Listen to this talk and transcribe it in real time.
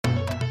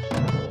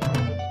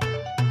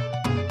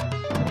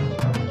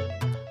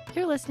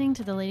listening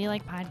to the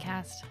Ladylike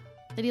podcast.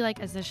 Ladylike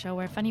is the show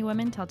where funny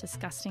women tell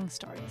disgusting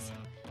stories.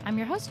 I'm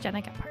your host,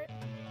 Jenna Gephardt.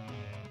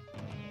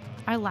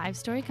 Our live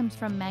story comes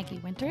from Maggie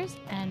Winters,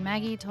 and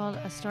Maggie told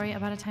a story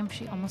about a time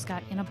she almost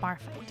got in a bar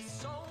fight.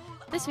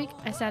 This week,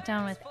 I sat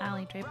down with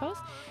Drapos,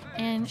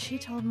 and she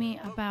told me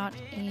about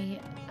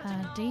a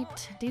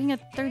dating a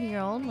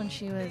 30-year-old when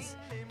she was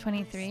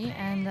 23,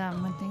 and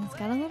when things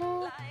got a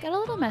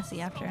little messy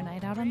after a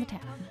night out on the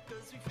town.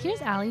 Here's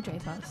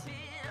Drapos.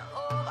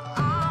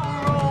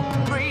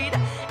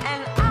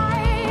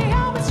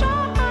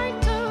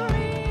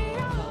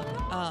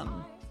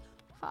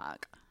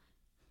 Fuck.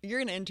 You're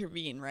going to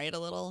intervene, right? A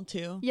little,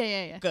 too?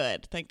 Yeah.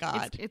 Good. Thank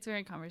God. It's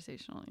very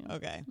conversational. You know?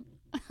 Okay.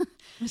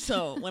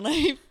 So when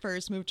I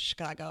first moved to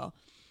Chicago,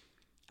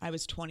 I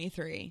was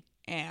 23,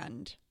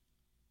 and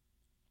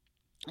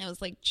I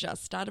was like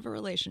just out of a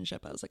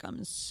relationship. I was like,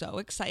 I'm so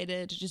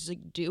excited to just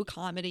like do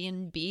comedy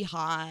and be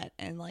hot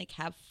and like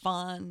have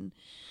fun.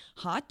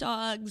 Hot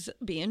dogs,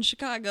 be in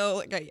Chicago.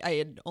 Like I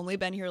had only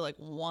been here like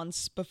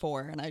once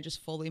before, and I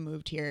just fully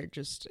moved here,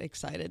 just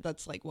excited.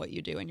 That's like what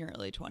you do in your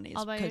early 20s.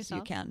 All by because yourself?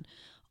 you can.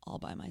 All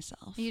by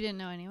myself. You didn't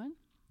know anyone?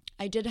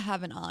 I did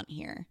have an aunt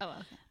here. Oh,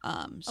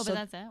 okay. So, but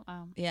that's it?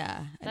 Wow.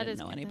 Yeah, I didn't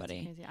know good.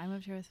 anybody. That's crazy. I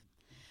moved here with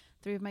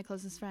 3 of my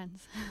closest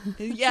friends.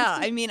 Yeah,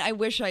 I mean, I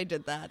wish I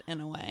did that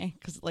in a way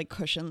because it like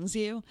cushions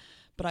you.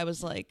 But I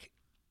was like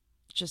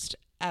just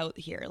out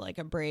here like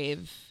a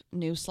brave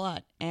new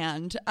slut.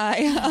 And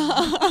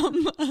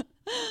I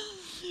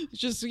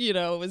just,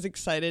 was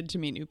excited to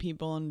meet new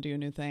people and do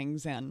new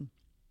things. And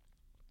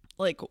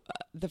like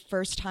the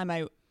first time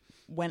I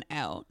went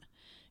out,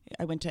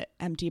 I went to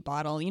Empty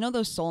Bottle. You know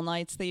those soul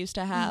nights they used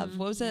to have?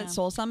 What was it? Yeah.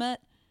 Soul Summit?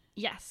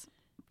 Yes.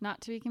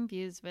 Not to be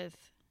confused with,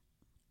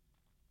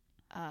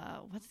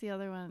 what's the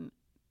other one?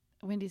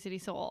 Windy City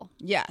Soul.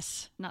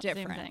 Yes. Not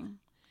different. the same thing.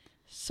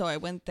 So I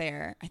went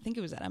there. I think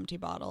it was at Empty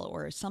Bottle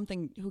or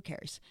something. Who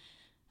cares?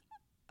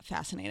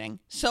 Fascinating.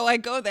 So I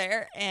go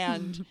there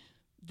and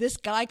this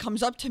guy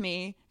comes up to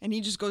me and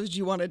he just goes, "Do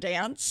you want to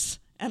dance?"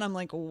 And I'm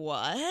like,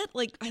 what?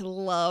 Like, I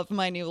love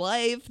my new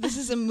life. This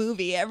is a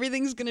movie.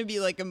 Everything's going to be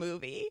like a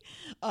movie.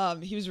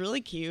 He was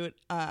really cute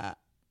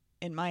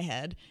in my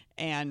head.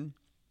 And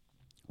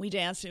we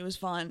danced. It was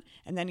fun.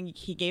 And then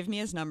he gave me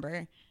his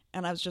number.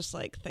 And I was just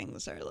like,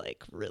 things are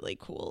like really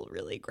cool,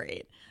 really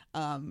great.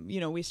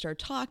 We start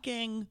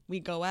talking. We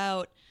go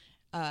out.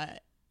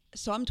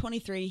 So I'm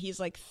 23. He's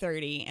like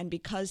 30. And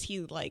because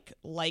he like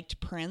liked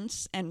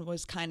Prince and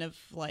was kind of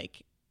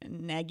like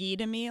Maggie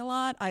to me a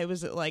lot, I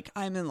was like,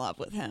 I'm in love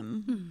with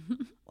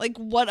him. Like,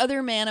 what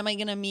other man am I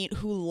gonna meet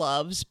who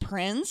loves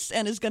Prince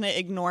and is gonna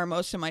ignore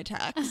most of my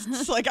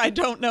texts? Like, I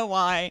don't know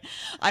why.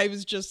 I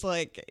was just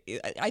like,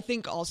 I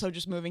think also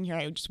just moving here,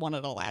 I just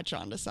wanted to latch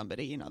on to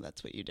somebody.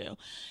 That's what you do.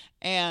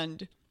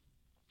 And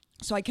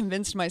so I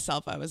convinced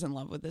myself I was in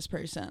love with this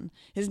person.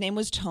 His name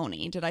was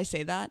Tony. Did I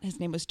say that?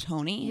 His name was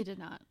Tony? You did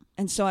not.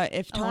 And so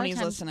if Tony's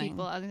listening...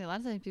 a lot of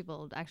times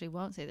people actually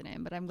won't say the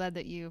name, but I'm glad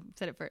that you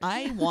said it first.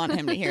 I want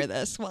him to hear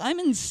this. Well, I'm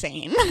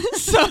insane.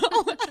 So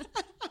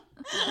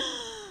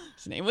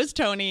his name was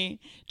Tony.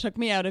 Took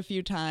me out a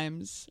few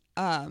times.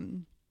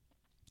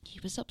 He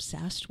was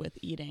obsessed with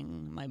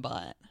eating my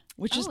butt,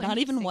 which is not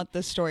even what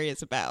this story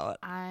is about.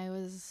 I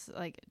was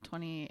like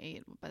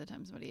 28 by the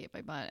time somebody ate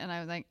my butt, and I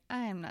was like,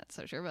 I am not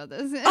so sure about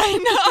this. I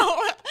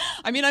know.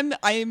 I mean,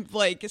 I'm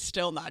like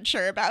still not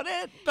sure about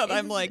it, but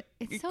I'm like,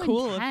 it's so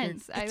cool.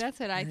 Intense. That's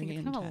what I think.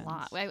 It's kind of a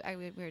lot.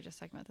 We were just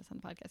talking about this on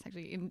the podcast,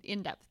 actually,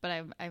 in depth.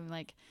 But I'm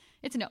like,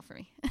 it's a no for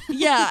me.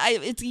 Yeah,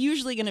 it's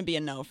usually going to be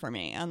a no for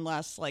me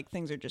unless like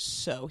things are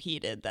just so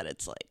heated that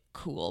it's like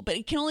cool. But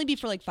it can only be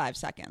for like 5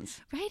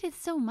 seconds. Right?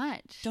 It's so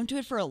much. Don't do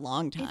it for a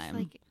long time.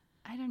 It's like,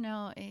 I don't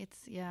know.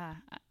 Yeah.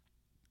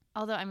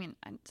 Although, I mean,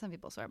 some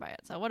people swear by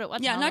it. So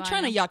what's yeah, I'm not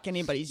trying to yuck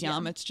anybody's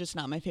yum. Yeah. It's just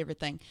not my favorite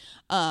thing.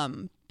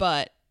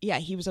 But yeah,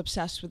 he was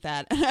obsessed with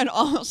that. And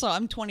also,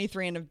 I'm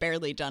 23 and have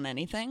barely done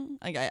anything.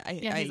 Like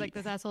he's like,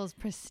 this asshole is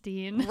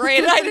pristine.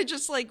 Right. I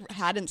just like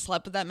hadn't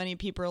slept with that many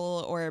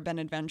people or been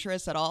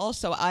adventurous at all.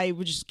 So I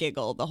would just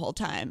giggle the whole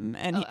time,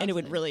 and it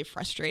would really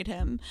frustrate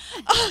him.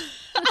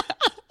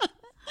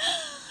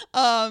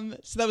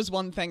 So that was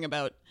one thing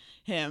about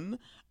him.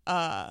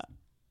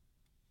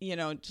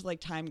 Just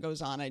like time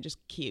goes on, I just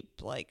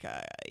keep like,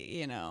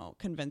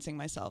 convincing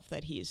myself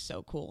that he's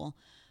so cool.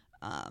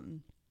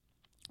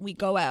 We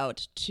go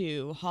out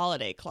to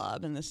Holiday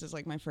Club, and this is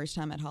like my first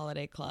time at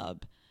Holiday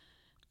Club.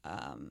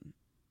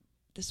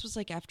 This was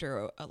like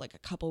after a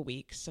couple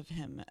weeks of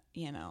him,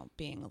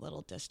 being a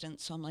little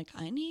distant. So I'm like,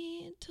 I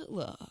need to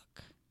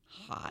look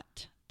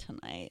hot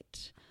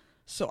tonight.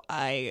 So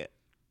I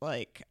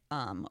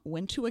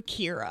went to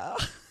Akira.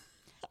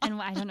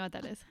 And I don't know what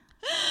that is.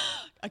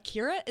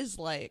 Akira is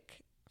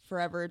like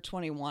Forever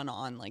 21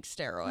 on like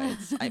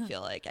steroids. I feel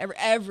like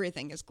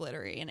everything is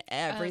glittery and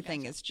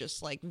everything is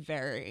just like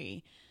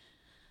very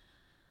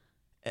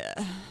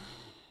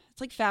it's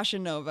like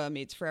Fashion Nova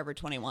meets Forever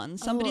 21.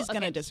 Somebody's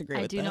gonna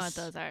disagree with this. I do know what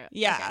those are.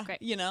 Yeah, okay,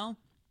 great.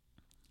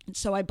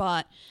 So I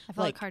bought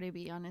follow Cardi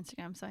B on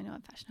Instagram, so I know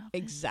what fashion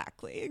outfit.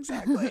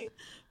 Exactly.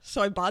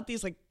 So I bought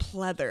these like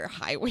pleather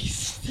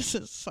high-waisted. This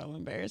is so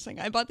embarrassing.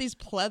 I bought these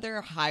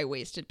pleather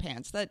high-waisted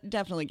pants that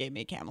definitely gave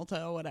me camel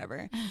toe,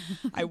 whatever.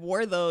 I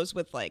wore those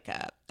with like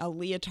a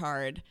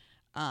leotard.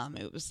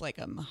 It was like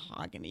a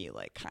mahogany,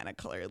 like kind of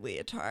colored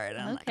leotard.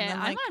 Okay, and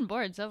I'm on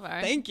board so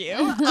far. Thank you.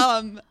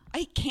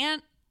 I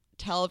can't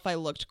tell if I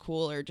looked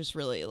cool or just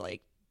really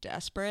like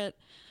desperate.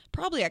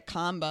 Probably a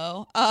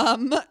combo.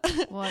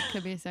 What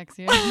could be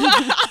sexier?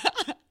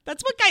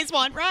 That's what guys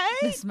want, right?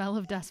 The smell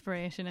of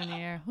desperation in the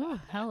air. Ooh,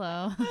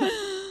 hello.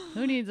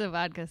 Who needs a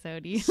vodka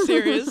soda?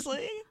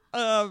 Seriously?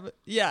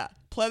 Yeah.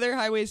 Pleather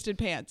high-waisted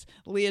pants,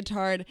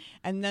 leotard,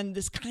 and then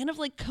this kind of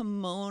like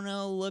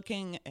kimono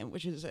looking,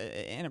 which is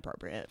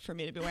inappropriate for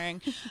me to be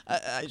wearing.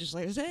 I just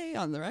like to say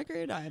on the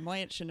record, I'm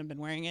white, shouldn't have been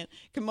wearing it.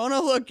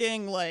 Kimono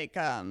looking like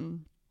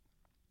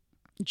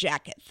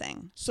jacket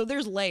thing. So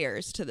there's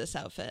layers to this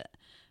outfit.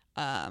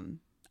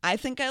 I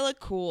think I look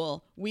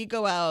cool. We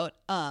go out.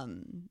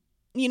 I'm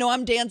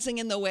dancing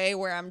in the way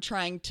where I'm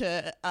trying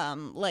to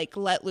like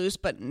let loose,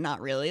 but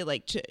not really.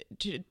 Like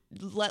to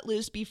let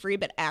loose, be free,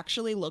 but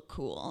actually look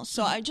cool.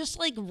 So I just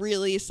like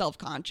really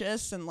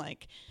self-conscious and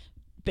like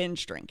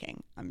binge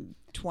drinking. I'm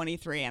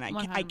 23 and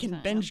I can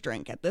binge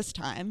drink at this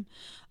time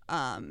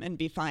and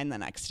be fine the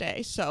next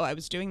day. So I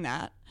was doing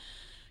that,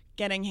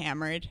 getting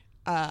hammered.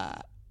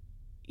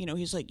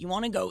 He's like, you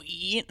want to go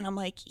eat? And I'm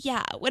like,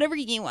 yeah, whatever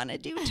you want to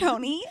do,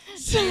 Tony.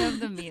 So you have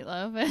the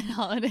meatloaf at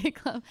Holiday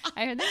Club.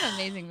 I heard they have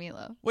amazing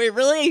meatloaf. Wait,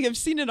 really? I've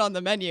seen it on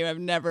the menu. I've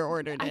never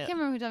ordered it. I can't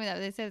remember who told me that, but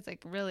they said it's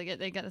like really good.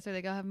 They got this where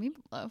they go have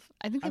meatloaf.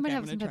 I think they might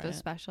have some type of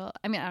special.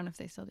 I mean, I don't know if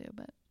they still do,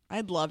 but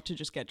I'd love to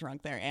just get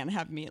drunk there and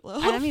have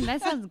meatloaf. I mean,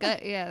 that sounds good.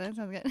 Yeah, that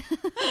sounds good.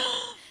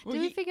 Did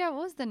we figure out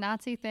what was the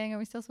Nazi thing? Are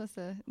we still supposed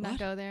to not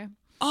go there?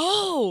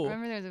 Oh!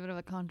 Remember there was a bit of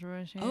a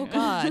controversy. Oh,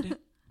 God.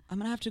 I'm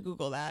going to have to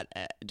Google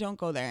that. Don't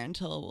go there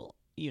until,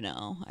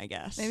 I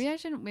guess. Maybe we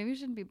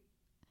shouldn't be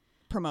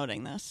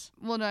promoting this.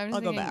 Well, no, I'm just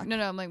I'll thinking, go back.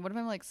 No, I'm like, what if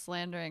I'm like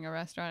slandering a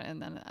restaurant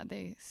and then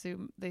they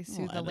sue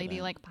the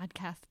Ladylike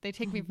podcast? They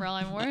take me for all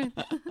I'm worth.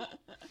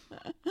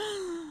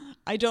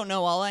 I don't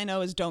know. All I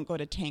know is don't go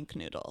to Tank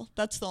Noodle.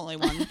 That's the only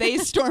one. They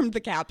stormed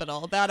the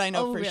Capitol. That I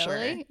know for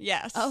sure.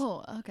 Yes.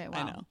 Oh, okay. Wow.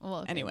 I know. Well,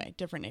 okay. Anyway,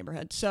 different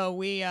neighborhood. So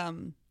we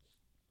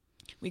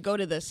go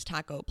to this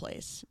taco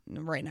place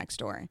right next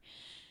door.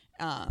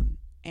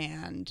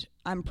 And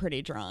I'm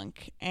pretty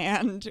drunk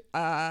and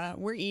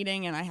we're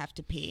eating and I have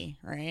to pee,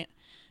 right?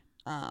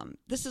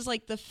 This is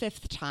like the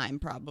 5th time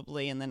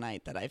probably in the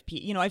night that I've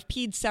peed. I've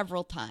peed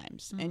several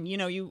times.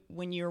 Mm-hmm. And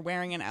when you're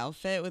wearing an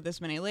outfit with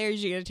this many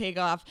layers, you got to take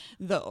off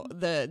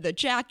the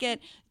jacket,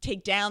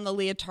 take down the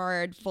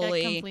leotard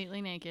fully. Get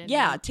completely naked.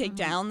 Yeah, take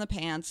down the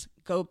pants,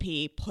 go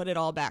pee, put it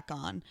all back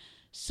on.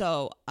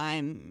 So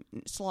I'm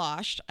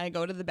sloshed. I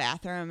go to the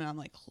bathroom and I'm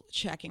like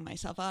checking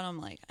myself out. I'm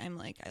like,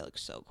 I look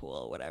so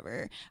cool,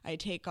 whatever. I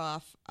take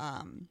off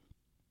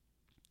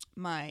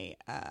my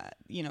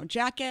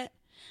jacket.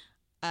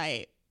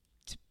 I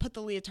put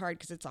the leotard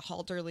because it's a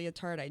halter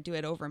leotard. I do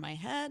it over my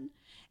head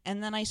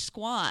and then I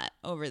squat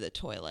over the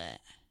toilet.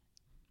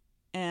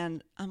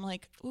 And I'm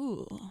like,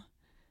 ooh,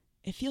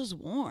 it feels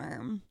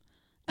warm.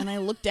 And I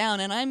look down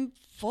and I'm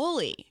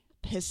fully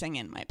pissing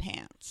in my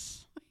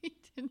pants.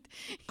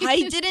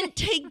 I didn't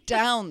take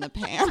down the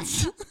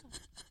pants.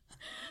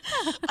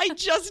 I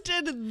just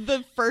did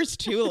the first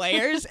 2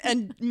 layers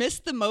and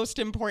missed the most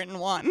important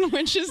one,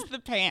 which is the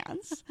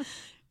pants.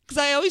 Because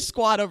I always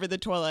squat over the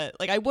toilet.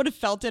 Like I would have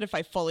felt it if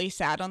I fully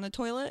sat on the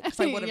toilet because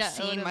I would have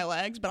seen my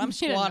legs, but I'm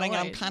squatting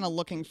and I'm kind of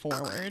looking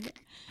forward.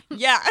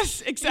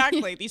 Yes,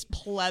 exactly. These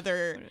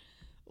pleather,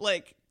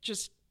 like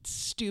just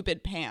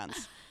stupid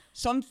pants.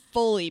 So I'm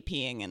fully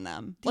peeing in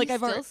them. Do you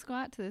still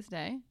squat to this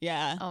day?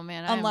 Yeah. Oh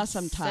man, unless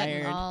I'm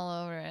tired,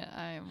 all over it.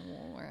 I'm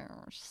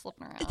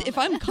slipping around. If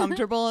I'm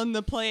comfortable in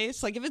the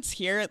place, like if it's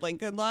here at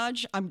Lincoln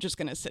Lodge, I'm just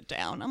gonna sit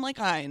down. I'm like,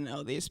 I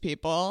know these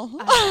people.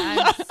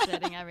 I'm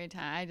sitting every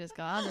time. I just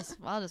go. I'll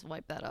just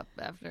wipe that up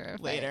after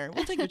later.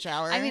 We'll take a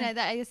shower. I mean,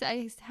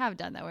 I have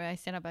done that where I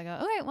stand up. I go,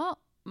 okay, well.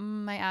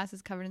 My ass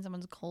is covered in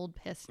someone's cold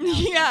piss now.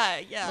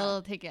 Yeah.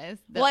 We'll take it.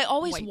 Well, I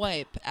always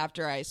wipe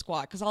after I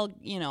squat because I'll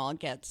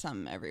get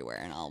some everywhere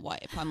and I'll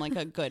wipe. I'm like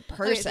a good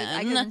person.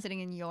 I could have been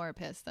sitting in your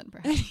piss then,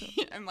 perhaps.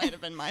 It might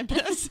have been my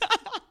piss,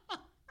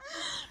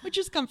 which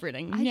is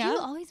comforting. I do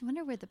always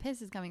wonder where the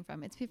piss is coming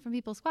from. It's from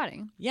people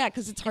squatting. Yeah,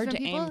 because it's hard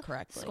to aim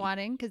correctly.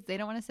 Squatting because they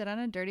don't want to sit on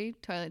a dirty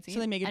toilet seat.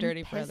 So they make it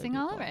dirty for other people.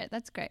 Pissing all over it.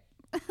 That's great.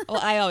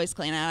 Well, I always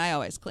clean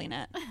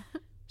it.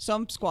 So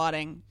I'm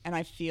squatting and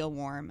I feel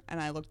warm and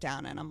I look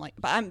down and I'm like,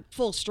 but I'm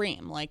full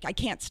stream. Like I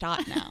can't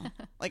stop now.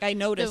 Like I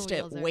noticed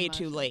it way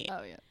too late.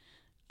 Oh yeah.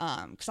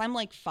 Cause I'm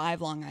like 5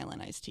 Long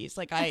Island iced teas.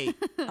 Like I'm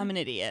an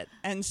idiot.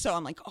 And so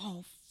I'm like,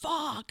 oh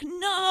fuck,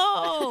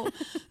 no,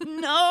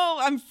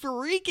 I'm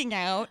freaking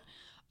out.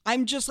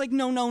 I'm just like,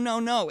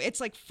 no. It's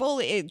like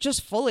it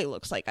just fully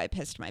looks like I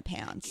pissed my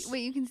pants.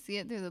 Wait, you can see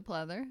it through the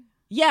pleather?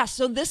 Yeah,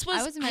 so this was...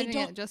 I was imagining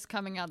it just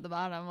coming out the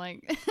bottom,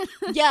 like...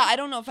 Yeah, I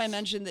don't know if I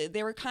mentioned that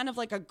they were kind of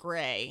like a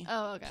gray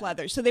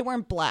pleather. So they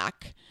weren't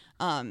black.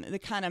 They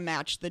kind of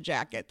matched the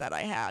jacket that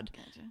I had.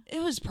 Gotcha.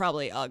 It was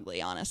probably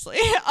ugly, honestly.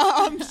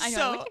 I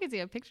know, I wish I could see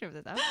a picture of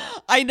this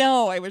outfit. I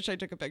know. I wish I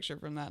took a picture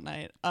from that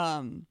night.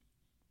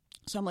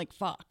 So I'm like,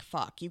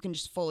 fuck. You can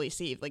just fully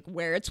see, like,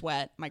 where it's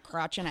wet, my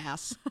crotch and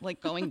ass, like,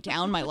 going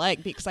down my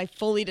leg because I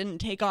fully didn't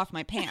take off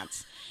my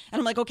pants. And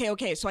I'm like,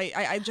 okay. So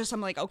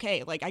I'm like,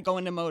 okay. Like, I go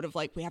into mode of,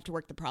 like, we have to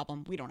work the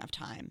problem. We don't have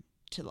time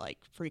to, like,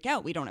 freak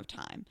out. We don't have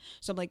time.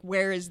 So I'm like,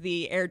 where is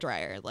the air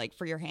dryer, like,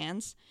 for your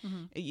hands?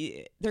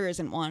 Mm-hmm. There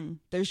isn't one.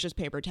 There's just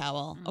paper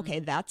towel. Mm-hmm. Okay,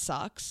 that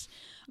sucks.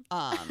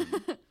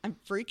 I'm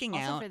freaking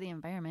out. Also for the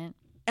environment.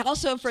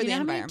 Also for the environment. Do you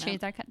know how many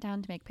trees are cut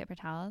down to make paper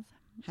towels?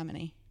 How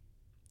many?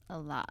 A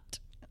lot.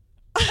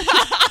 Do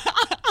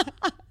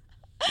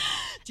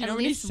you know how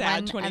many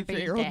sad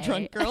 23-year-old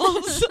drunk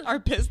girls are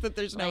pissed that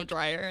there's no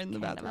dryer in the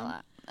bathroom? A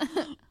lot.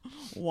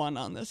 One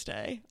on this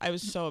day. I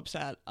was so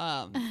upset.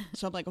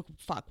 So I'm like, oh,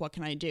 fuck, what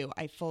can I do?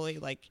 I fully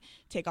like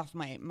take off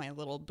my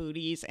little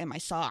booties and my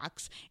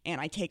socks, and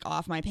I take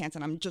off my pants,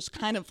 and I'm just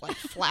kind of like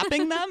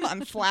flapping them.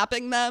 I'm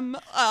flapping them,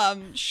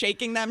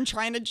 shaking them,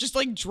 trying to just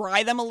like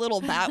dry them a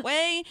little that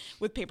way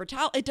with paper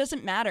towel. It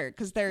doesn't matter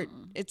because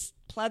it's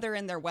pleather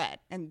and they're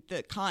wet, and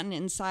the cotton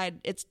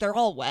inside, they're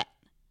all wet.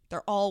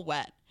 They're all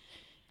wet.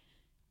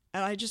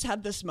 And I just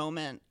had this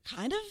moment,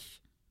 it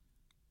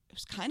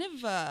was kind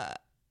of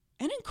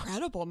an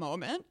incredible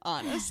moment,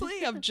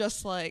 honestly, of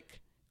just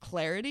like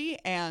clarity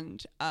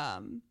and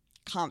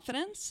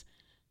confidence,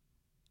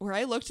 where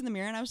I looked in the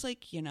mirror and I was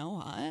like, you know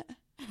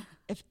what?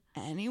 If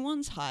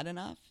anyone's hot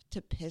enough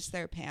to piss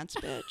their pants,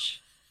 bitch,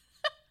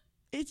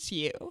 it's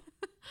you.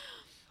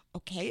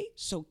 Okay,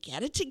 so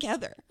get it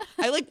together.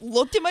 I like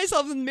looked at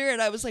myself in the mirror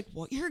and I was like,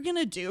 what you're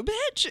gonna do,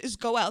 bitch, is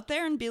go out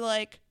there and be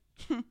like,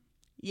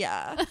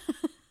 yeah,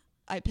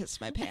 I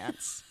pissed my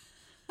pants.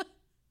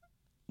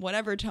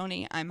 Whatever,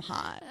 Tony, I'm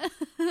hot.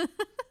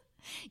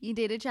 You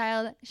date a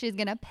child, she's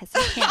gonna piss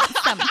her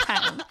pants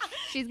sometime.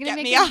 She's gonna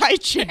make me a high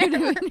chair.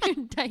 Her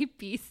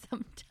diaper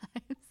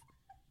sometimes.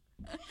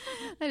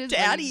 That is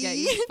Daddy,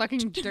 you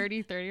fucking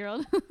dirty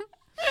 30-year-old.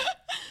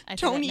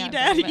 Tony,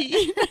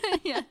 Daddy.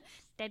 Yeah,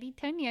 Daddy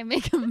Tony, I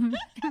made a mess.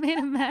 I made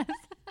a mess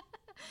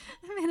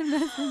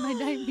in my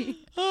diaper.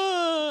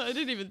 I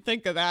didn't even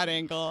think of that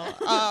angle.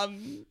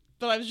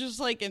 But I was just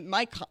like,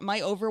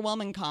 my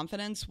overwhelming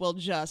confidence will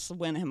just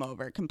win him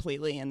over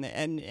completely,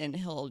 and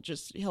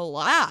he'll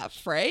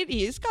laugh, right?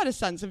 He's got a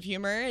sense of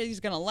humor. He's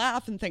gonna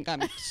laugh and think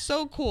I'm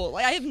so cool.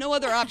 Like, I have no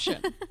other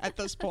option at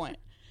this point.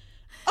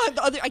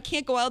 I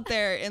can't go out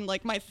there in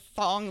like my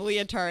thong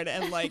leotard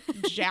and like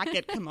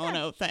jacket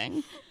kimono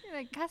thing. You're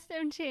like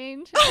custom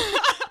change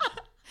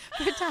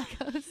for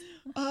tacos.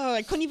 Oh,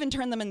 I couldn't even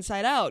turn them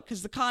inside out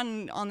because the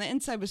cotton on the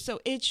inside was so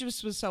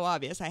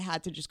obvious. I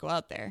had to just go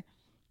out there.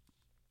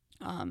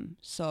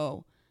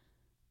 So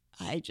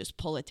I just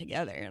pull it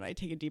together and I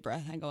take a deep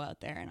breath and I go out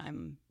there and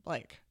I'm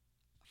like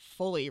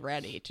fully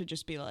ready to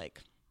just be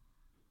like,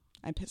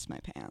 I pissed my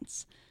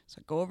pants. So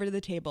I go over to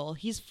the table.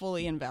 He's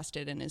fully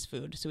invested in his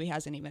food, so he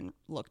hasn't even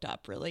looked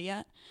up really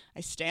yet.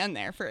 I stand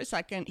there for a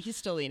second. He's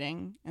still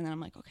eating. And then I'm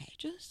like, okay,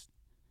 just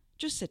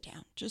sit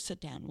down. Just sit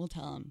down. We'll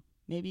tell him.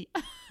 Maybe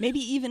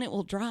even it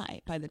will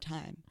dry by the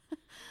time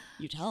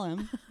you tell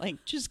him.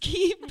 Like, just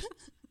keep...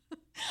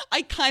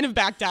 I kind of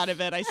backed out of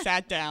it. I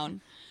sat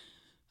down.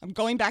 I'm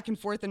going back and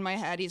forth in my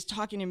head. He's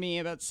talking to me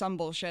about some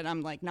bullshit.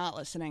 I'm like not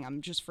listening. I'm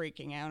just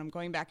freaking out. I'm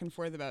going back and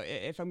forth about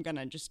if I'm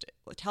gonna just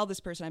tell this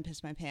person I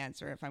pissed my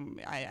pants, or if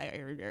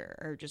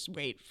or just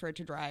wait for it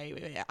to dry.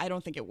 I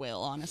don't think it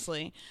will,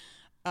 honestly.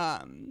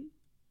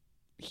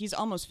 He's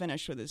almost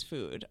finished with his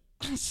food,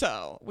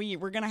 so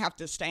we're gonna have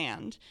to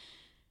stand.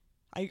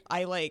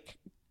 I like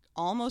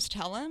almost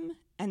tell him,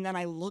 and then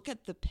I look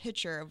at the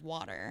pitcher of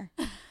water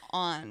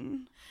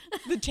on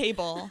the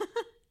table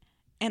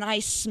and I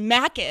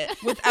smack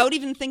it without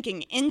even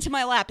thinking into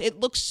my lap. It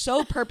looks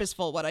so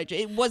purposeful what I did.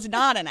 It was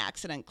not an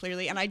accident,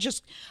 clearly. And I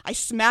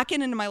smack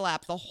it into my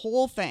lap. The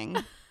whole thing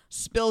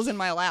spills in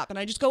my lap. And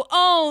I just go,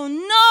 oh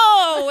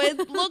no,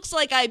 it looks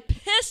like I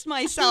pissed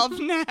myself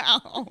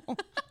now.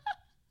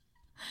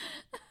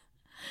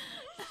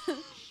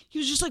 He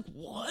was just like,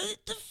 what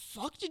the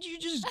fuck did you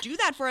just do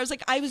that for? I was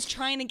like, I was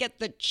trying to get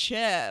the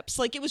chips.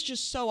 Like, it was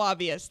just so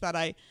obvious that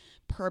I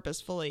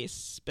purposefully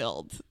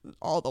spilled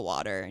all the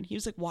water. And he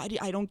was like,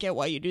 I don't get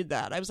why you did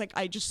that. I was like,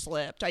 I just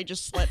slipped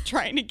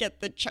trying to get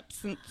the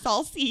chips and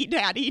salsa,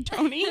 Daddy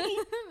Tony.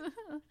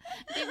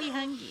 Baby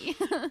hungry.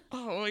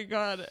 Oh my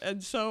God.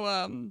 And so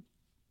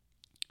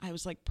I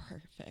was like,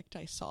 perfect,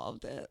 I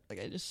solved it. Like,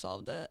 I just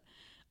solved it.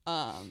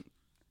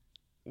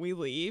 We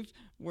leave,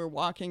 we're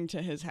walking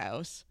to his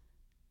house,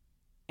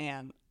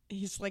 and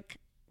he's like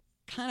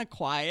kind of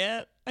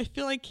quiet. I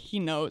feel like he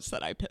knows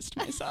that I pissed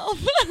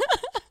myself.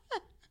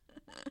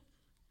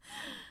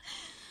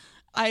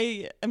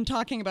 I am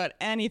talking about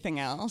anything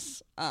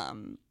else.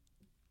 And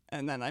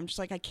then I'm just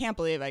like, I can't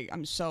believe I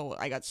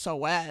got so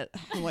wet.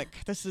 I'm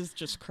like, this is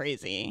just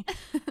crazy.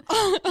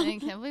 I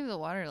can't believe the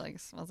water like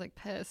smells like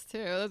piss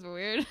too. That's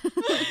weird.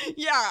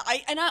 Yeah,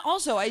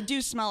 I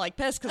do smell like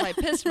piss because I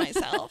pissed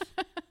myself.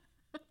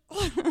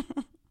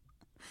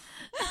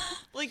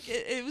 Like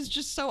it was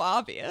just so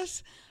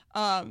obvious.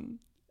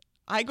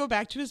 I go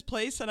back to his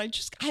place and I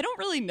don't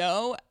really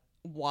know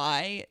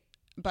why,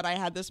 but I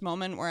had this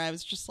moment where I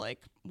was just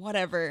like,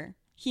 whatever,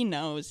 he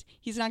knows.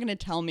 He's not going to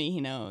tell me he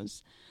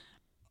knows.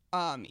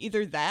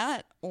 Either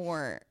that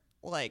or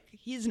like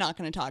he's not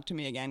going to talk to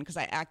me again because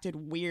I acted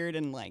weird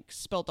and like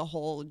spilt a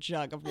whole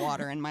jug of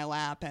water in my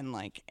lap and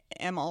like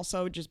am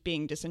also just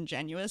being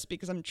disingenuous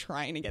because I'm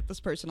trying to get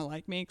this person to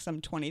like me because I'm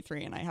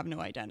 23 and I have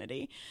no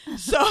identity.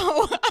 So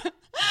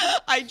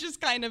I just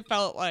kind of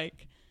felt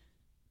like,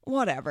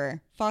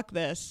 whatever, fuck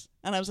this.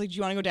 And I was like, do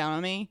you want to go down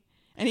on me?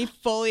 And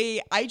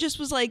I just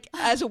was like,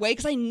 as a way,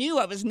 because I knew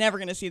I was never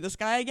going to see this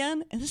guy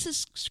again. And this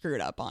is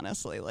screwed up,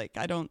 honestly. Like,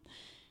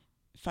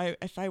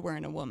 if I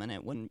weren't a woman,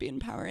 it wouldn't be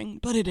empowering,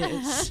 but it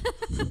is.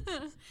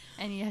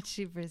 And yet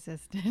she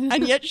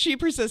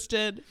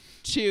persisted.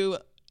 To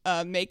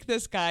make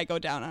this guy go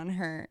down on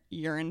her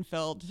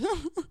urine-filled.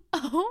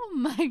 Oh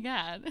my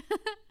God.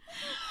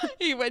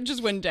 He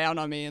just went down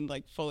on me and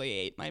like fully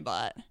ate my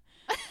butt.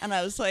 And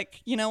I was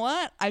like, you know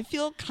what? I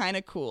feel kind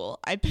of cool.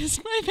 I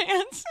pissed my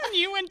pants and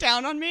you went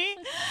down on me.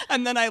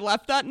 And then I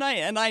left that night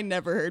and I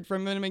never heard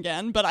from him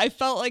again. But I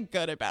felt like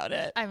good about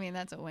it. I mean,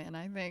 that's a win,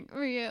 I think,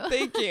 for you.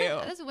 Thank you.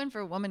 That's a win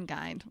for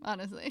womankind,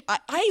 honestly.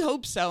 I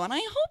hope so. And I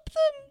hope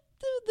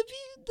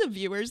the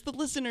viewers, the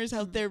listeners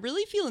out there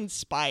really feel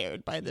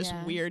inspired by this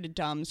weird,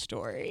 dumb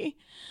story.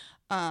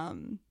 I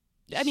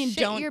mean,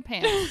 Shit your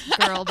pants,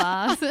 girl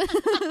boss.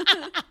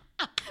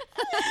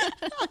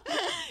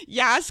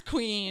 Yes,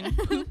 queen.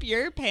 Poop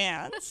your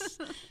pants.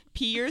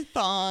 Pee your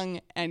thong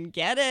and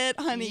get it,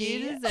 honey.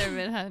 You deserve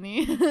it,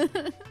 honey.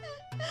 At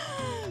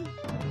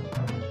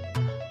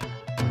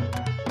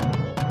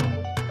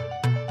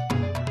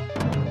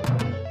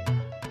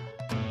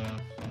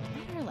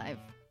our live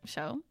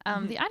show,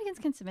 the audience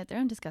can submit their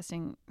own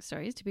disgusting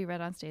stories to be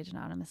read on stage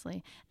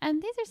anonymously.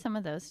 And these are some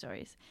of those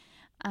stories.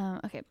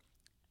 Okay.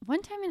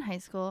 One time in high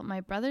school,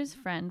 my brother's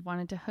friend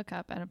wanted to hook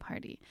up at a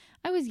party.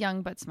 I was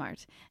young but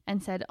smart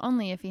and said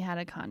only if he had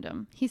a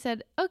condom. He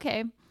said,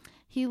 okay.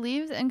 He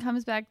leaves and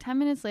comes back 10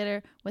 minutes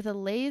later with a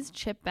Lay's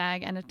chip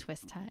bag and a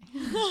twist tie.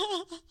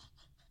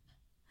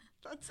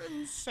 That's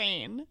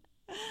insane.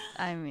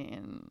 I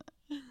mean,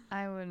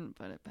 I wouldn't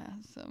put it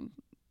past him.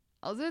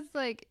 Also, it's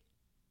like,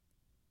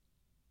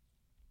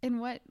 in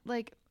what,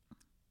 like...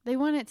 They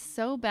want it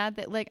so bad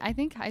that, like, I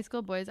think high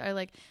school boys are,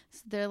 like,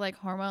 they're, like,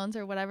 hormones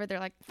or whatever. They're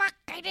like, fuck,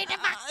 I need to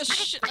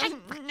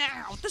fuck.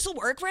 Now, this'll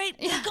work, right?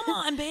 Yeah. Come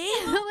on, babe.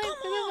 Like,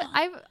 come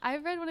on.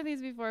 I've read one of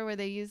these before where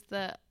they used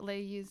a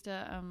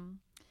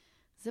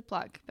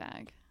Ziploc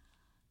bag.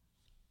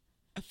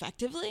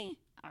 Effectively?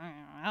 I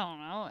don't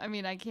know. I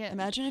mean, I can't.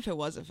 Imagine if it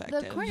was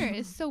effective. The corner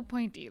is so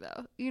pointy,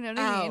 though. You know what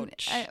I mean?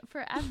 Ouch.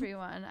 For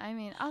everyone. I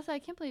mean, also, I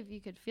can't believe you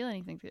could feel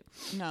anything.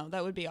 No,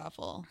 that would be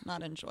awful.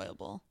 Not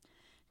enjoyable.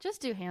 Just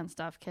do hand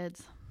stuff,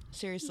 kids.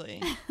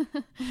 Seriously.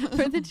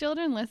 For the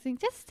children listening,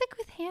 just stick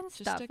with hand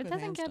stuff. It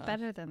doesn't get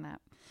better than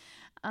that.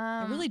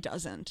 It really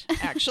doesn't,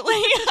 actually.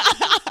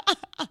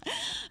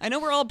 I know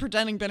we're all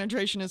pretending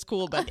penetration is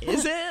cool, but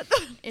is it?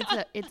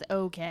 It's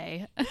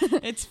okay.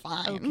 It's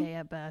fine. Okay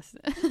at best.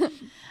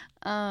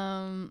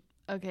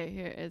 Okay,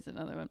 here is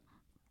another one.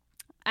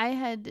 I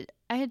had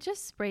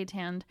just spray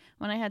tanned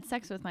when I had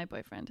sex with my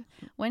boyfriend.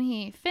 When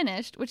he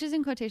finished, which is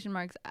in quotation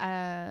marks,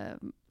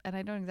 and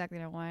I don't exactly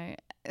know why.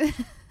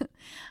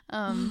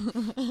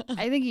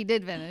 I think he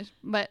did finish,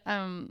 but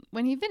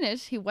when he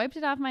finished, he wiped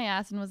it off my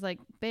ass and was like,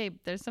 babe,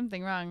 there's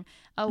something wrong.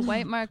 A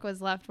white mark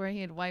was left where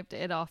he had wiped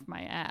it off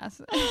my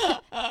ass.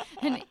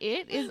 And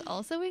it is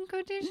also in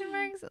quotation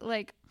marks.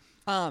 Like,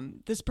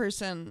 this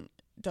person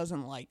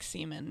doesn't like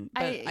semen,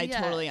 but I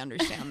yeah. totally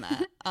understand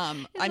that.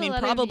 I mean,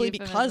 probably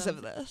because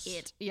of this.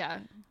 Yeah.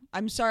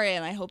 I'm sorry,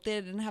 and I hope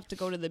they didn't have to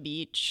go to the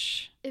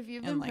beach. If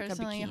you've been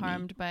personally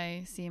harmed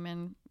by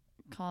semen,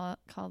 call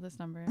this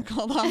number.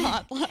 Call the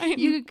hotline.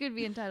 You could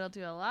be entitled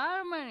to a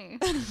lot of money.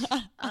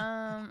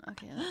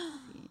 Okay, let's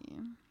see.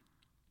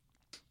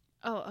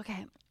 Oh,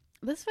 okay.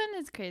 This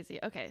one is crazy.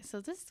 Okay,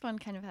 so this one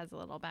kind of has a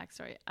little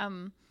backstory.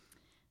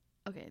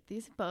 Okay,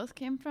 these both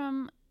came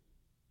from.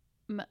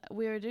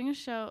 We were doing a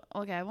show.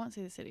 Okay, I won't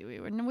say the city. We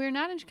were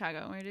not in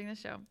Chicago. We were doing the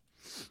show,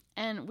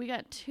 and we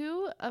got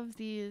two of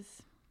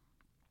these.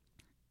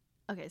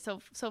 Okay, so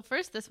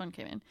first this one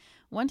came in.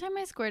 One time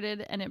I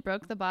squirted and it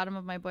broke the bottom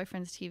of my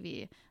boyfriend's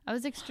TV. I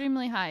was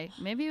extremely high.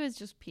 Maybe it was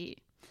just pee.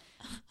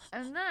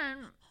 And then...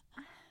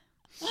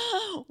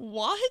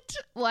 What?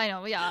 Well, I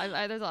know.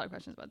 Yeah, there's a lot of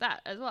questions about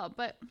that as well.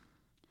 But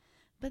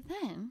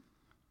then...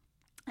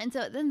 And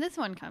so then this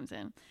one comes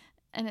in.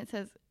 And it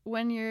says,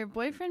 when your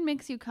boyfriend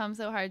makes you come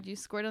so hard, you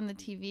squirt on the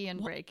TV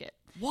and break it.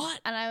 What?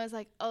 And I was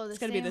like, oh, it's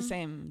going to be the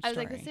same story. I was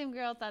like, the same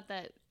girl thought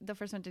that the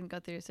first one didn't go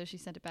through, so she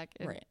sent it back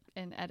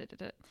and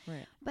edited it.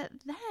 Right. But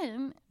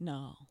then...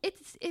 No.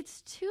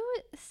 It's two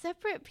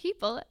separate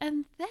people,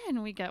 and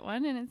then we get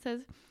one, and it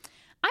says,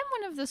 I'm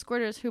one of the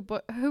squirters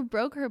who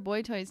broke her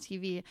boy toys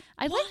TV.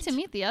 I'd like to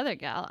meet the other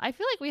gal. I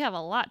feel like we have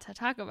a lot to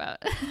talk about.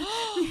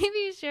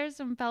 Maybe share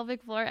some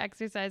pelvic floor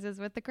exercises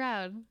with the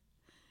crowd.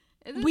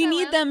 We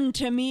need them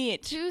to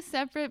meet. Two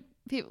separate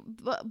people.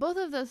 Both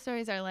of those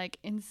stories are like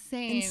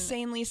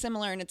insanely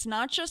similar, and it's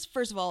not just,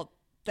 first of all,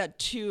 that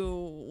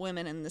two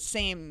women in the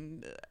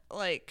same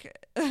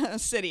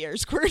city are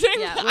squirting.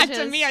 Yeah,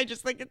 to me, I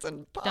just think it's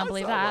impossible. Don't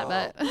believe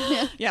that, but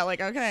yeah,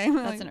 okay,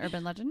 that's an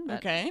urban legend. But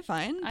okay,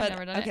 fine, I've but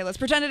never done okay, it. let's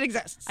pretend it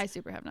exists. I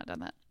super have not done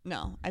that.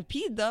 No, I've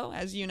peed though,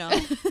 as you know.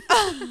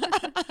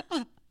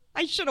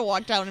 I should have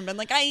walked out and been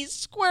like, I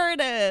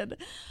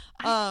squirted.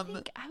 I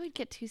think I would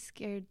get too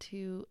scared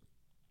to.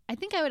 I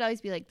think I would always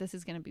be like, this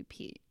is gonna be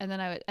pee, and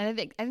then I would. And I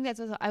think that's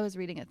what I was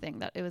reading a thing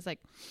that it was like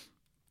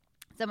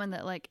someone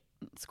that like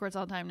squirts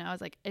all the time now. I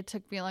was like, it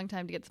took me a long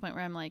time to get to the point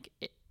where I'm like,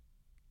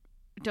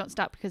 don't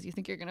stop because you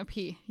think you're gonna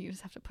pee. You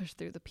just have to push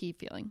through the pee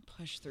feeling.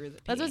 Push through the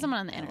pee. That's what someone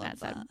on the internet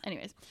said.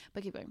 Anyways,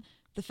 but keep going.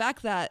 The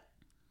fact that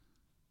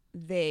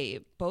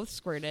they both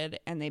squirted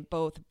and they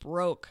both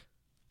broke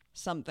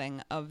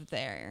something of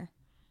their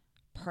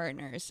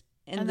partners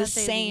and the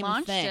same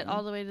launched thing. It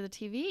all the way to the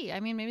TV.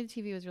 I mean, maybe the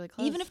TV was really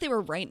close. Even if they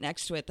were right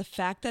next to it, the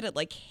fact that it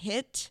like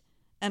hit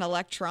an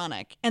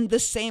electronic and the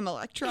same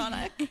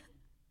electronic.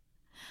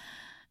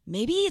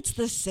 Maybe it's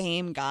the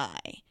same guy,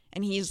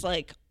 and he's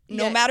like,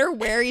 no matter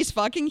where he's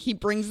fucking, he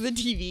brings the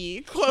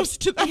TV close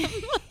to them.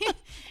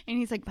 And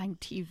he's like buying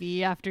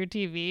TV after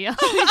TV. All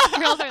these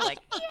girls are like,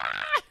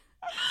 yeah.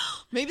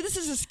 Maybe this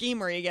is a scheme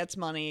where he gets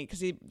money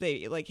because my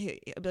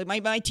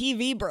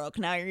TV broke.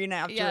 Now you're gonna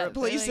have to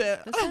replace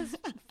it.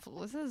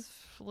 This has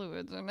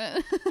fluids in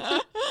it.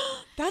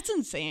 That's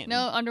insane.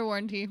 No, under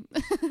warranty.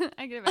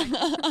 I get it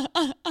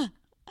back.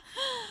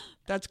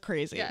 That's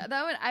crazy. Yeah,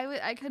 that one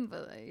I couldn't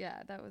believe.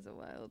 Yeah, that was a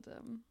wild.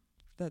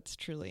 That's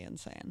truly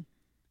insane.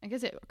 I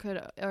guess it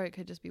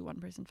could just be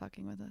one person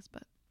fucking with us,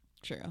 but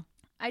true.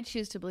 I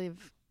choose to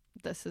believe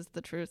this is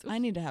the truth. I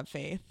need to have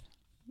faith.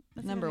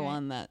 That's number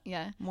one. That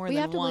more we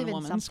than have to one believe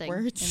woman in something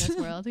squirts in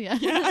this world. Yeah.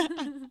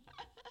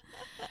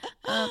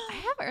 I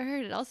have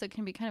heard it also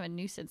can be kind of a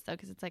nuisance though,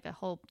 because it's like a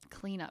whole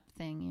cleanup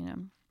thing, you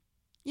know.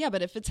 Yeah,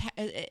 but if it's,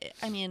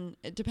 I mean,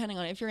 depending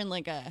on if you're in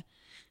like a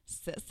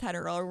cis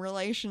hetero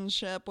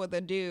relationship with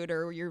a dude,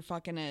 or you're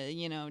fucking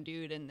a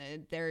dude, and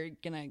they're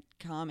gonna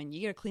come and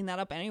you gotta clean that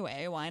up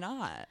anyway. Why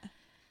not?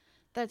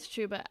 That's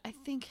true, but I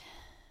think,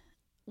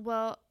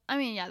 well, I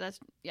mean,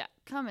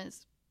 cum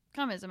is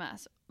a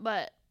mess,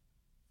 but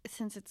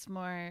since it's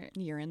more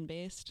urine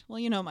based, well,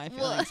 you know my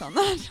feelings on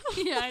that.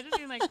 Yeah, I just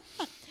mean like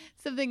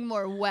something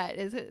more wet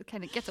is it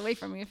kind of gets away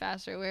from you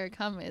faster, where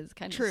cum is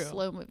kind of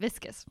slow,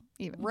 viscous,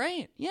 even.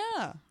 Right?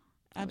 Yeah,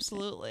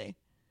 absolutely,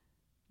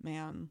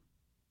 man.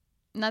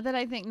 Not that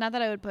I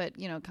would put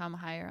cum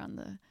higher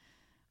on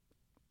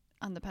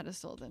the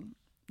pedestal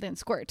than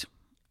squirt,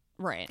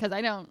 right? Because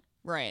I don't.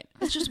 Right.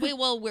 It's just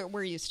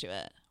we're used to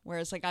it.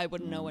 Whereas like I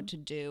wouldn't know what to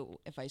do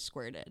if I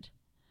squirted.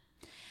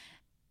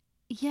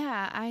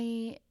 Yeah,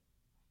 I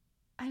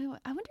wonder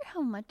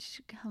how much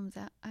comes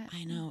out.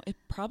 I know. It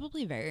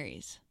probably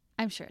varies.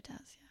 I'm sure it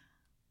does,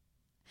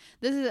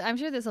 yeah. I'm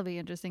sure this will be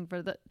interesting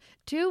for the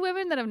two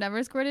women that have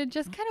never squirted,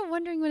 just kind of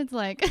wondering what it's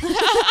like. No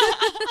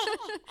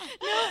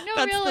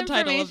That's real the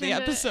title of the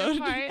episode.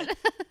 Wonder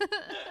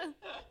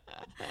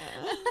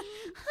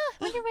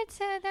what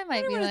that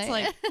might be like. It's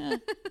like.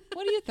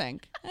 What do you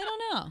think? I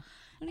don't know.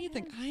 What do you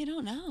think? I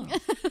don't know.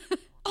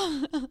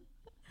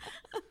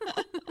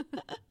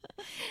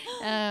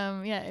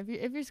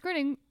 If you're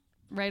squirting,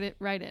 write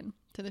in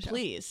to the show,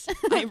 please.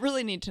 I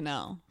really need to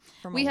know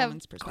from a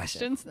woman's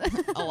perspective. Questions.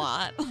 A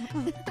lot.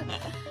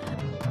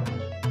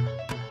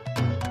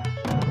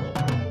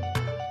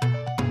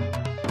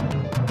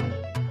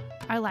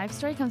 Our live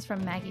story comes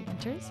from Maggie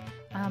Winters.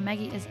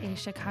 Maggie is a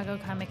Chicago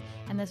comic,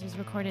 and this was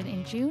recorded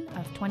in June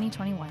of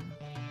 2021.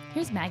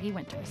 Here's Maggie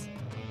Winters.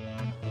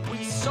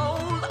 We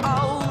sold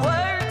our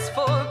words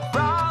for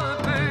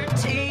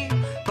property,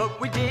 but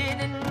we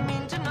didn't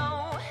mean to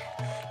know.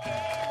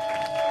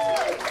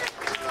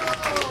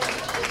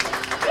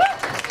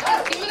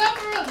 Give it up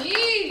for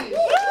Elise! And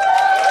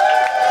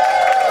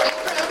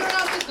for everyone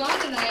else who's gone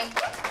tonight.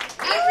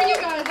 And for you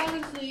guys,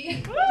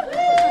 honestly.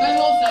 My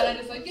whole set, I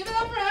just like, give it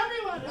up for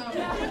everyone!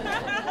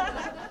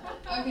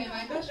 Oh. Okay,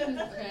 my question is,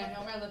 okay, I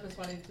know my lip is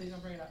sweating, please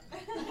don't bring it up.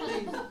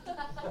 Please.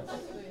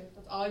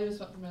 That's all I do is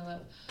sweat from my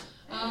lip.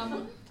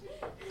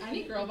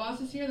 Any girl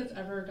bosses here that's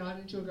ever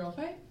gotten into a girl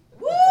fight?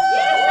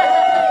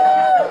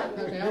 Yeah!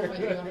 Okay, I'll fight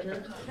you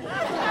after.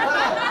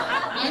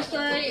 My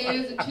story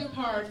is in two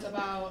parts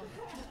about,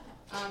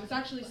 it's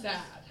actually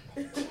sad.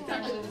 It's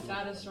actually the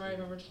saddest story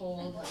I've ever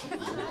told,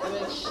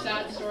 which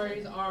sad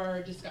stories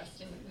are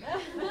disgusting.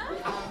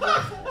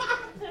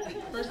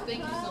 First, thank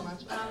you so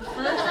much.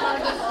 First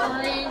part of the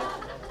story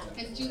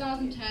is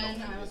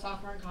 2010. I'm a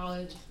sophomore in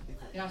college.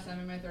 Yes, I'm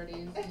in my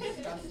 30s. It's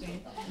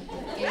disgusting.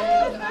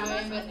 And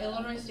I'm at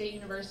Illinois State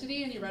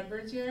University. Any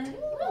Redbirds here?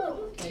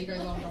 Okay, you guys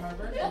all go to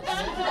Harvard. And,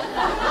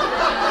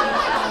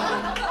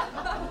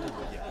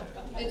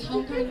 it's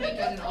homecoming weekend,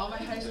 and all my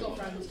high school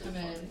friends come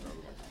in.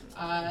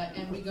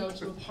 and we go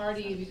to a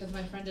party because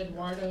my friend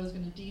Eduardo is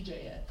going to DJ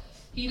it.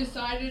 He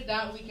decided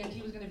that weekend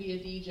he was going to be a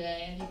DJ,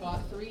 and he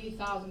bought $3,000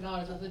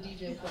 worth of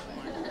DJ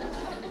equipment.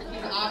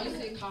 He's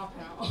obviously a cop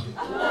now.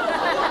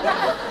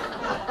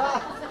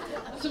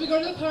 So we go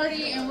to the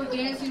party, and we're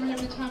dancing, we're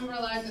having the time of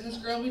our lives, and this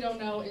girl we don't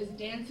know is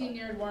dancing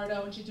near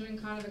Eduardo, and she's doing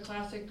kind of the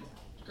classic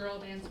girl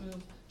dance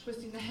move,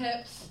 twisting the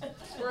hips,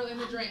 swirling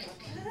the drink.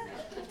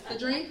 The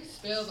drink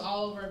spills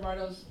all over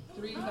Eduardo's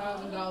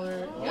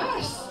 $3,000.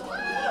 Yes!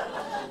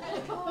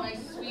 My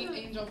sweet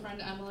angel friend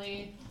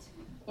Emily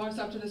walks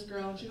up to this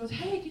girl and she goes,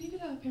 "Hey, can you get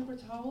a paper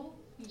towel?"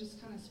 He just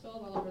kind of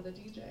spilled all over the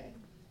DJ.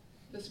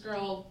 This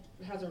girl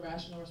has a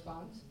rational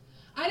response.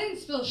 "I didn't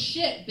spill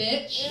shit,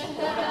 bitch."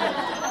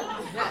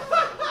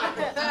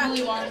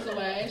 Emily walks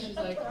away. She's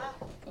like,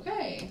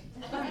 "Okay,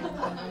 fine."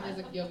 And Emily's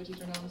like a yoga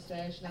teacher,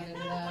 namaste. She's not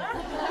into that.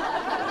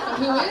 But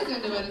who is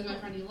into it is my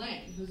friend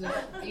Elaine, who's an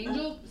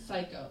angel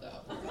psycho,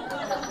 though.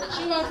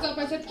 She walks up.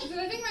 She said,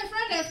 "I think my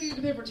friend asked you to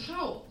get a paper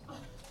towel."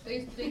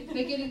 They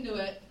get into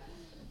it.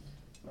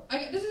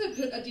 This is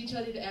a detail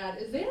I need to add,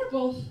 is they are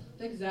both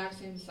the exact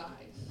same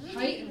size,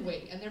 height and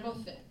weight, and they're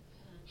both thin.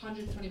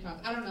 120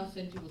 pounds. I don't know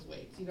thin people's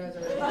weights. You guys are...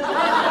 Anything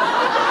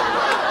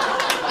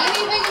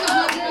in the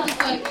hundreds,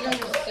 it's like, you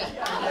guys are sick.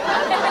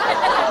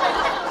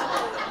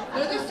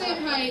 They're the same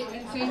height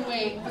and same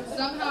weight, but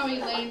somehow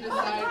Elaine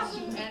decides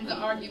to end the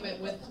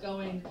argument with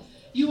going,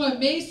 "You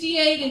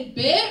emaciated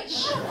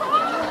bitch!"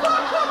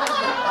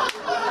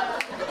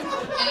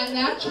 And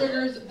that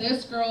triggers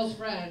this girl's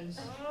friends.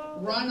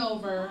 Run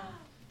over,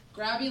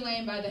 grab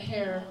Elaine by the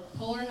hair,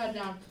 pull her head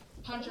down,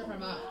 punch her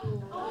from up.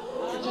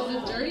 Which is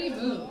a dirty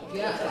move,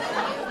 yeah.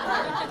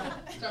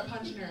 Start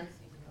punching her.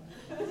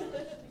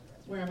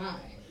 Where am I?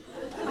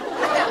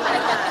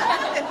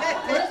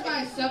 Where's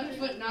my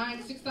 7'9",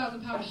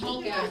 6,000-pound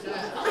Hulk ass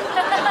at?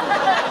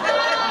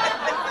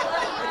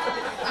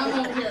 I'm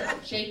over here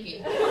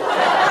shaking.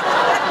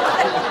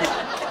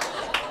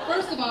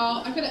 First of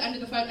all, I could have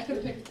ended the fight. I could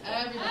have picked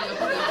everybody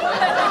up in that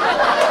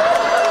fight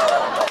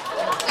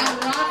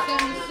and rocked them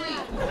to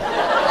sleep.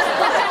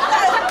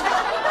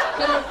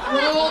 Could have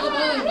rolled the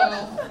bowling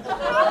ball,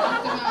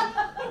 rocked them out.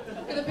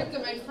 Could have picked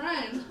up my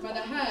friend by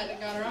the head and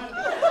got her out of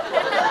there.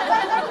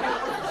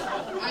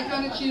 I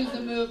kind of choose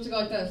the move to go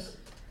like this.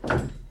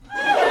 And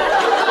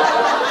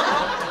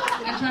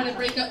try to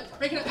break it up.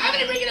 I'm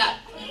gonna break it up!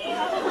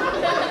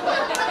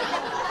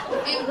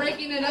 In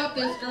breaking it up,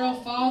 this girl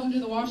falls into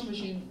the washing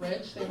machine.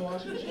 Rich, they have a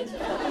washing machine.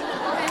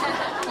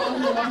 Falls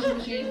into the washing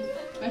machine.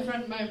 My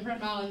friend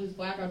Molly, who's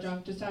blackout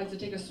drunk, decides to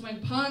take a swing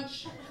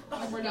punch.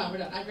 Like, we're done.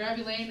 I grab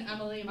Elaine,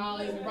 Emily,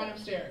 Molly, we run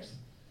upstairs.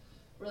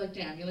 We're like,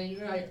 damn, Elaine, you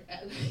got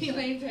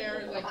Elaine's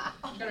hair is like,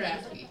 you got her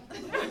ass beat.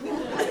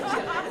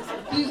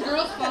 These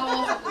girls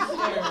fall up the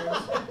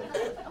stairs,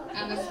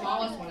 and the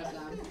smallest one of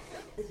them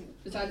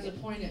decides to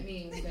point at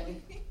me and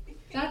say,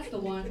 "That's the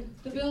one,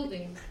 the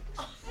building."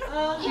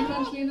 She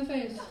punched me in the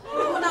face.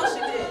 Oh, no, she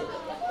did.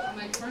 I'm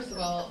like, first of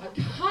all,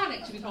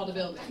 iconic to be called a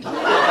building.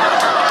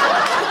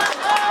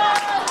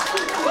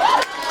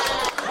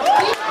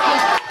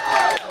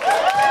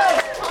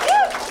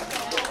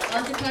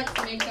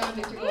 Architects make them,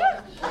 they take a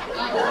look.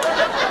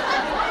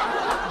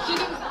 She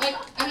didn't, like,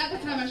 and at the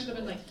time I should have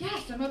been like,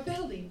 "Yes, I'm a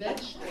building,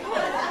 bitch."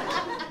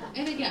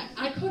 And again,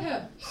 I could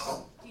have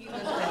eaten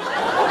this girl.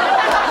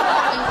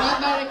 In one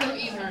bite, I could have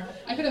eaten her.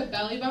 I could have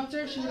belly bumped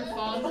her, she would have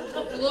fallen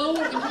low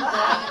into the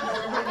wall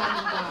and her down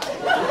and died.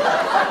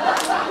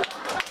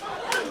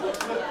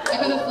 I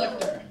could have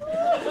flicked her.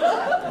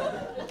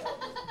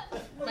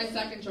 My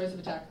second choice of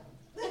attack.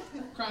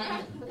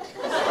 Crying.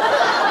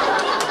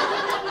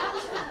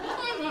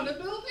 I'm not a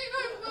building,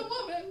 I'm a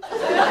woman.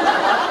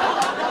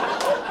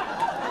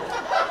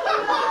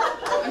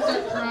 I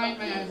start crying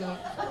my eyes out.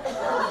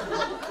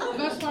 The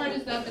best part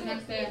is that the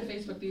next day on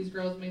Facebook, these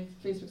girls made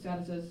Facebook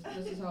statuses.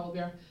 This is how old we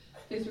are.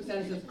 Facebook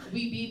statuses,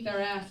 "We beat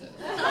their asses."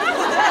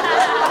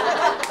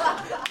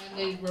 And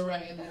they were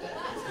right, and they did.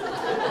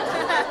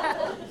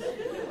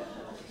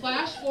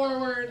 Flash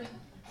forward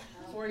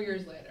 4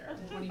 years later. I'm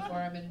 24,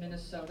 I'm in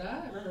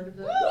Minnesota. Ever heard of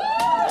this?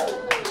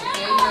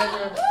 Okay, you guys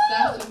are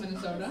obsessed with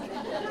Minnesota.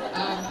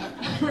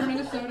 We're in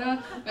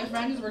Minnesota. My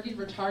friend is working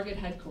for Target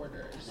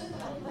headquarters.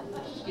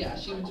 Yeah,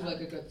 she went to like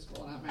a good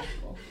school, not my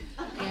school.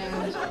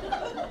 And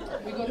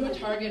we go to a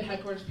Target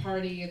headquarters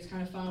party. It's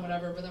kind of fun,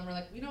 whatever. But then we're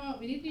like, you know what?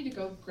 We need to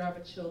go grab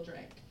a chill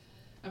drink.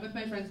 I'm with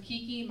my friends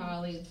Kiki,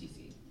 Molly, and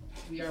Cece.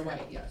 We are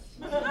white, yes.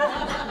 And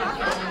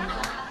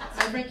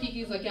my friend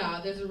Kiki's like, "Yeah,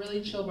 there's a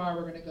really chill bar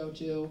we're gonna go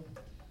to."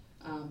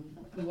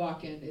 We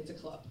walk in, it's a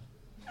club.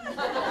 One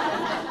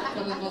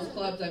of the most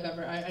clubs I've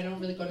ever, I don't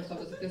really go to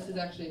clubs, this is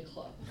actually a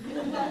club.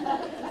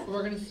 But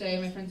we're gonna stay,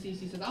 my friend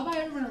Cece says, "I'll buy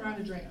everyone a round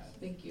of drinks."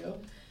 Thank you.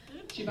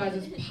 She buys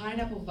us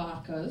pineapple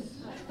vodkas,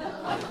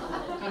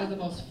 kind of the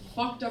most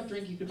fucked up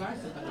drink you could buy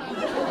somebody.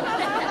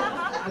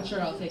 But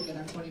sure, I'll take it,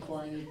 I'm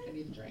 24, I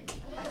need a drink.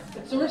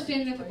 So we're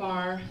standing at the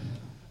bar,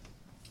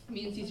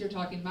 me and Cece are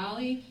talking,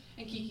 Molly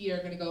and Kiki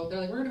are gonna go, they're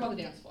like, "We're gonna go on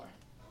the dance floor."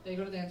 They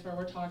go to the dance floor,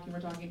 we're talking.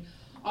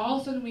 All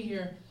of a sudden we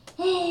hear,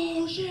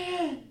 "Oh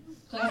shit,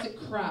 classic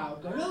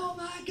crowd going, oh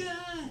my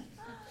God.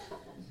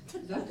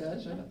 Is that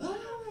good? Should I go,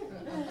 oh my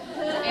God.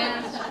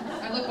 And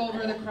I look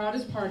over, the crowd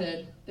is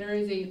parted. There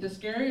is the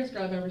scariest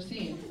girl I've ever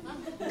seen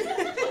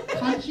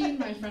punching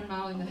my friend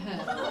Molly in the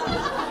head.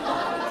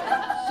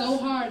 So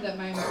hard that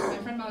my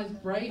friend Molly's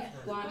bright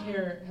blonde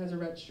hair has a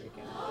red streak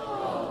in it.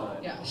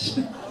 Yeah.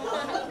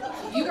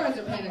 You guys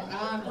are panicked.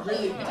 I'm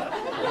really panicked.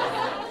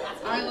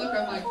 I look,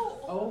 I'm like,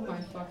 oh my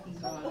fucking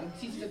God. And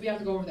we have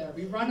to go over there.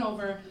 We run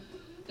over.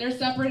 They're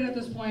separated at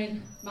this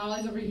point.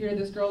 Molly's over here,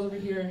 this girl's over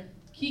here.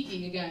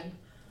 Kiki, again,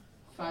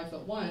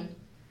 5'1",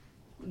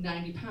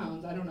 90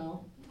 pounds, I don't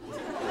know.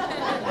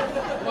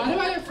 Why do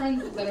I have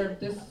friends that are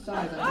this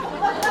size?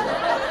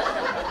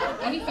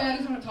 Any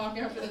fatties want to talk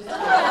after this?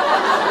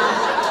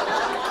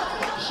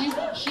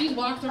 She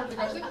walks over to the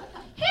girl, she's like,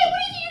 hey,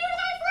 what did you do to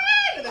my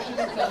friend? And then she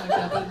doesn't sound like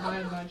that, but in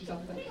my mind she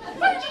sounds like,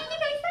 what did you do to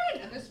my friend?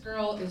 And this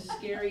girl is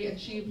scary, and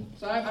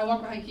so I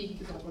walk behind Kiki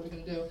because that's what we're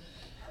going to do.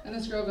 And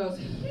this girl goes,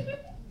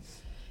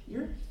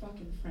 your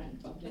fucking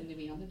friend bumped into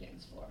me on the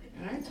dance floor.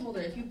 And I told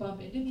her, if you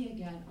bump into me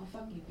again, I'll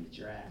fucking beat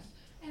your ass.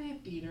 And I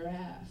beat her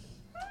ass.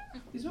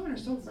 These women are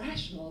so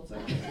rational. It's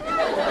like...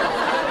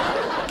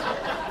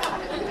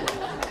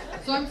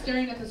 So I'm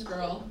staring at this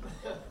girl,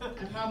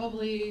 and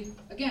probably,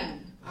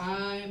 again,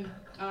 I'm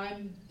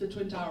the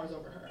Twin Towers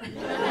over her.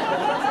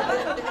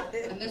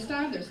 And this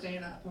time, they're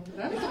staying up.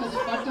 That's the most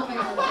fucked up thing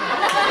I've ever done.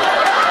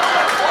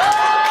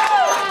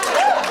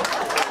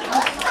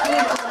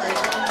 I'm so sorry.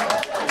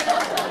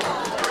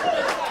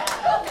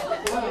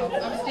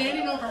 I'm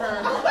standing over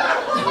her.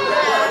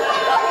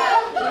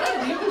 Did I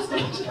leave the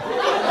stage?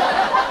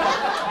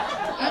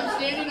 I'm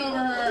standing over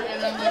her,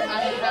 and I'm like,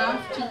 I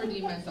have to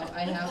redeem myself.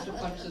 I have to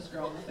punch this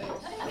girl in the face.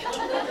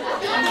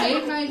 She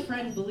made my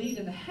friend bleed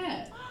in the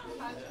head.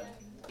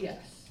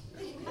 Yes.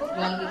 Well,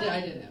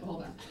 I didn't.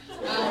 Hold on.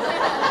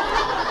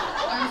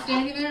 I'm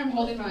standing there. I'm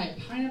holding my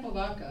pineapple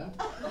vodka.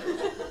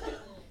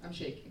 I'm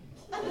shaking.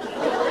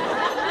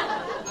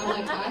 I'm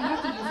like, I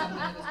have to do something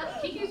to this girl.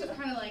 Kiki's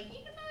kind of like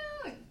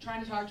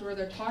trying to talk to her.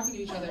 They're talking to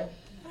each other,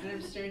 and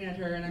I'm staring at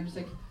her, and I'm just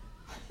like,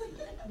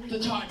 the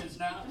time is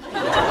now.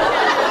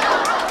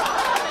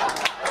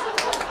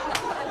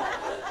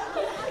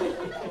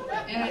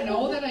 And I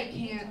know that I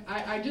can't.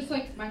 I just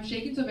like, I'm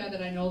shaking so bad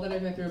that I know that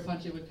if I threw a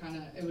punch, it would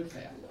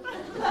fail.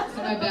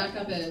 So my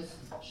backup is,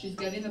 she's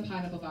getting the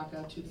pineapple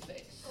vodka to the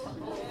face.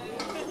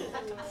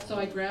 So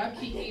I grab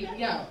Kiki.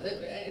 Yeah,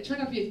 it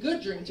turned out to be a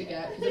good drink to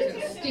get because it's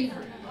gonna sting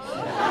her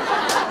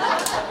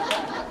ass.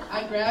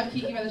 I grab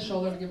Kiki by the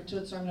shoulder to give it to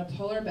her, so I'm gonna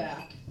pull her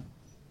back,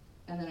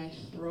 and then I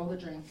throw the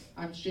drink.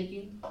 I'm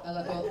shaking. I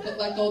let go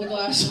of the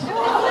glass.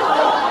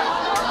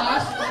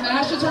 Glass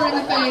smashes her in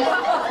the face.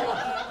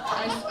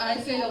 I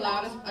say the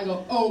loudest. I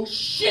go, oh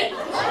shit!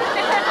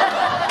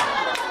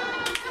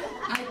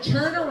 I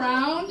turn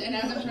around, and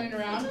as I'm turning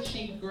around,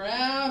 she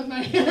grabs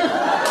my hair.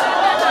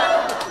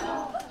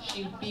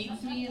 She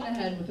beats me in the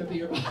head with a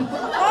beer bottle.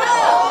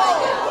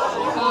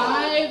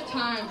 5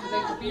 times.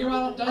 Like, the beer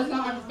bottle does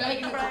not, I'm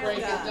begging it to break.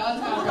 It does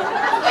not break.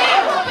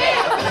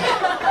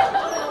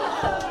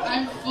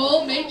 I'm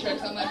full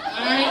Matrix. I'm like,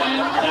 I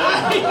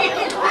am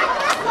dying.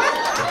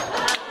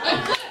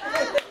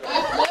 I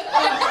flip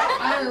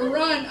up. I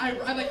run.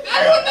 I'm like,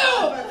 everyone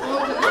move!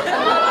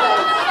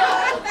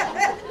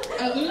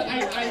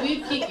 I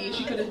leave Kiki.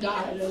 She could have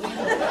died. I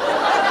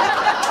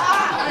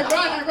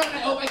run.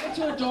 I get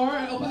to a door.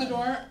 I open the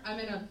door. I'm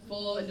in a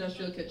full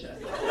industrial kitchen.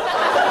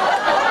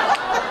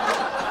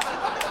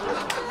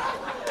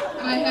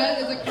 My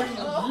head is like turning.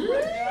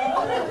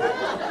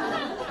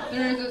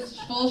 There is a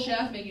full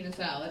chef making a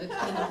salad. It's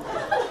I'm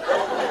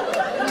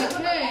like,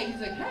 hey.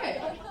 He's like,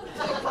 hey.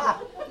 It's like,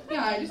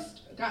 yeah, I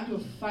just got into a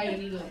fight. I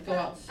need to go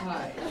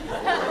outside.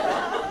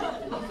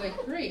 He's like,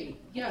 great.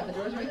 Yeah, the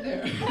door's right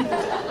there.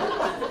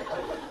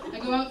 I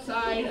go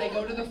outside. I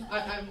go to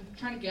I'm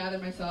trying to gather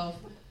myself.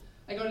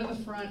 I go to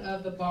the front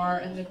of the bar,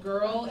 and the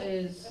girl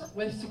is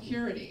with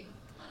security.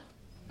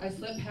 I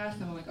slip past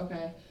them. I'm like,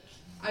 okay.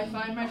 I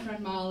find my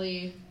friend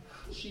Molly.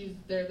 She's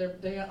there.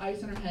 They got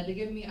ice on her head. They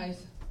give me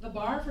ice. The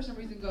bar, for some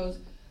reason, goes,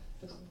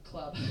 the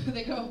club.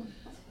 They go,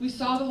 we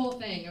saw the whole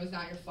thing. It was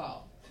not your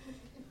fault.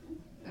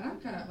 And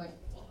I'm kind of like,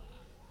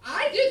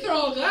 I did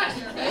throw a glass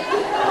in her face.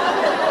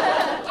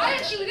 I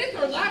actually did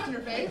throw a glass in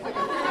her face. Like,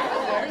 I was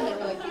there, and they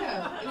were like,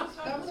 yeah,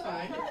 that was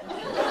fine.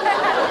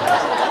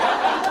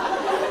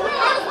 I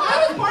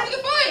was part of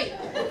the fight.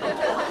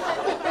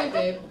 Okay,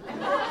 babe.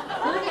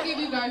 We're going to give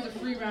you guys a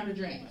free round of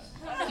drinks.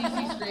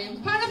 CC screams,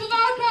 pineapple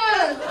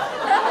vodka!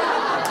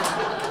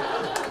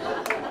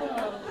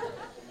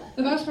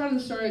 The best part of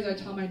the story is I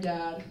tell my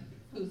dad,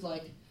 who's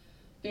like,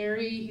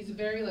 he's a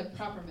very like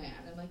proper man.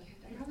 I'm like,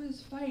 I got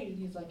this fight, and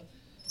he's like,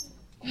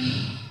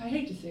 I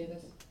hate to say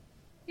this,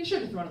 you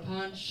should have thrown a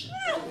punch.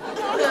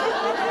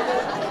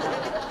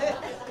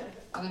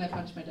 And then I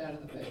punched my dad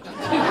in the face.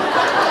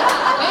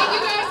 Thank you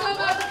guys so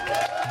much.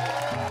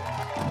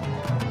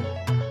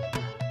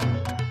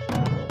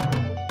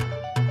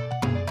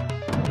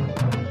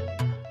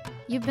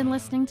 You've been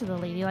listening to the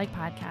Ladylike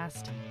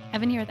Podcast.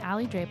 I've been here with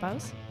Allie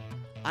Drapos.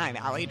 I'm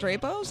Allie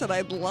Drapos, and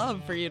I'd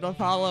love for you to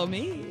follow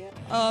me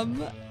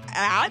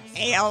at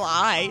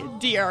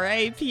ALIDRAPOS.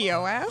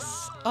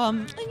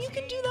 And you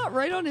can do that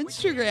right on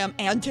Instagram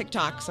and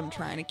TikTok, so I'm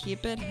trying to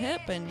keep it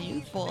hip and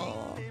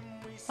youthful.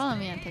 Follow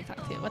me on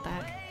TikTok too. What the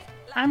heck?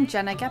 I'm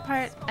Jenna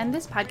Gephardt, and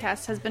this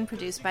podcast has been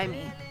produced by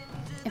me.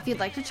 If you'd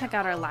like to check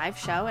out our live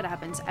show, it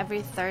happens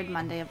every third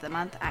Monday of the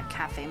month at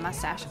Cafe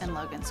Mustache in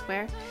Logan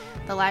Square.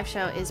 The live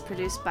show is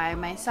produced by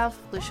myself,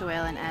 Lucia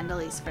Whalen, and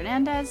Elise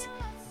Fernandez,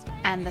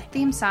 and the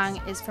theme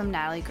song is from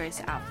Natalie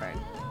Grace Alford.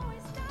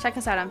 Check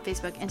us out on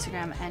Facebook,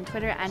 Instagram, and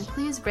Twitter, and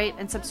please rate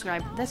and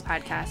subscribe to this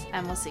podcast,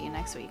 and we'll see you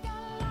next week.